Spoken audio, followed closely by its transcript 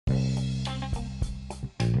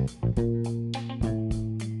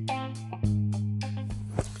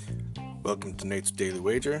Welcome to Nate's Daily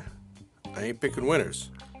Wager. I ain't picking winners,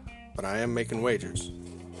 but I am making wagers.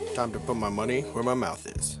 Time to put my money where my mouth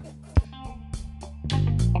is.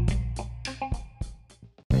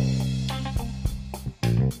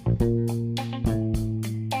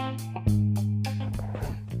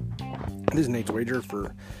 This is Nate's Wager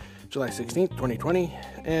for July 16th, 2020,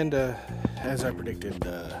 and as I predicted,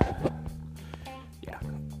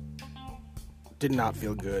 did not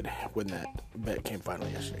feel good when that bet came final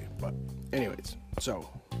yesterday. But anyways, so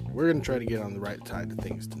we're going to try to get on the right side of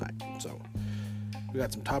things tonight. So we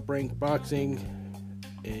got some top-ranked boxing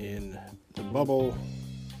in the bubble,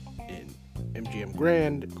 in MGM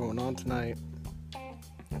Grand going on tonight,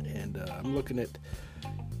 and I'm looking at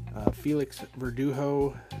Felix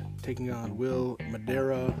Verdugo taking on Will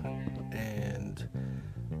Madera, and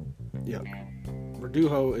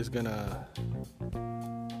Verdugo is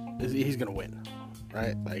he's gonna win,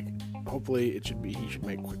 right? Like, hopefully he should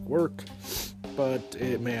make quick work, but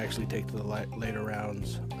it may actually take to the later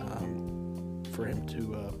rounds for him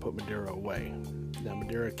to put Madera away. Now,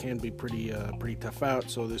 Madera can be pretty tough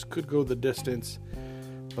out, so this could go the distance,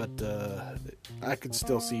 but I could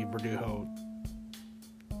still see Verdugo,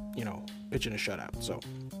 pitching a shutout. So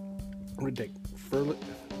I'm going to take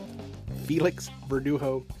Felix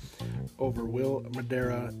Verdugo over Will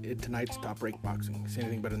Madera in tonight's top-ranked boxing. See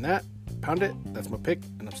anything better than that? Pound it. That's my pick,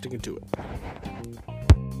 and I'm sticking to it.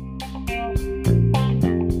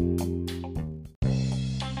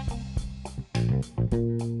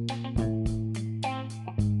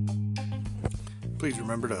 Please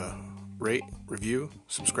remember to rate, review,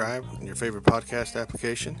 subscribe in your favorite podcast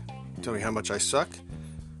application. Tell me how much I suck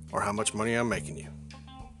or how much money I'm making you.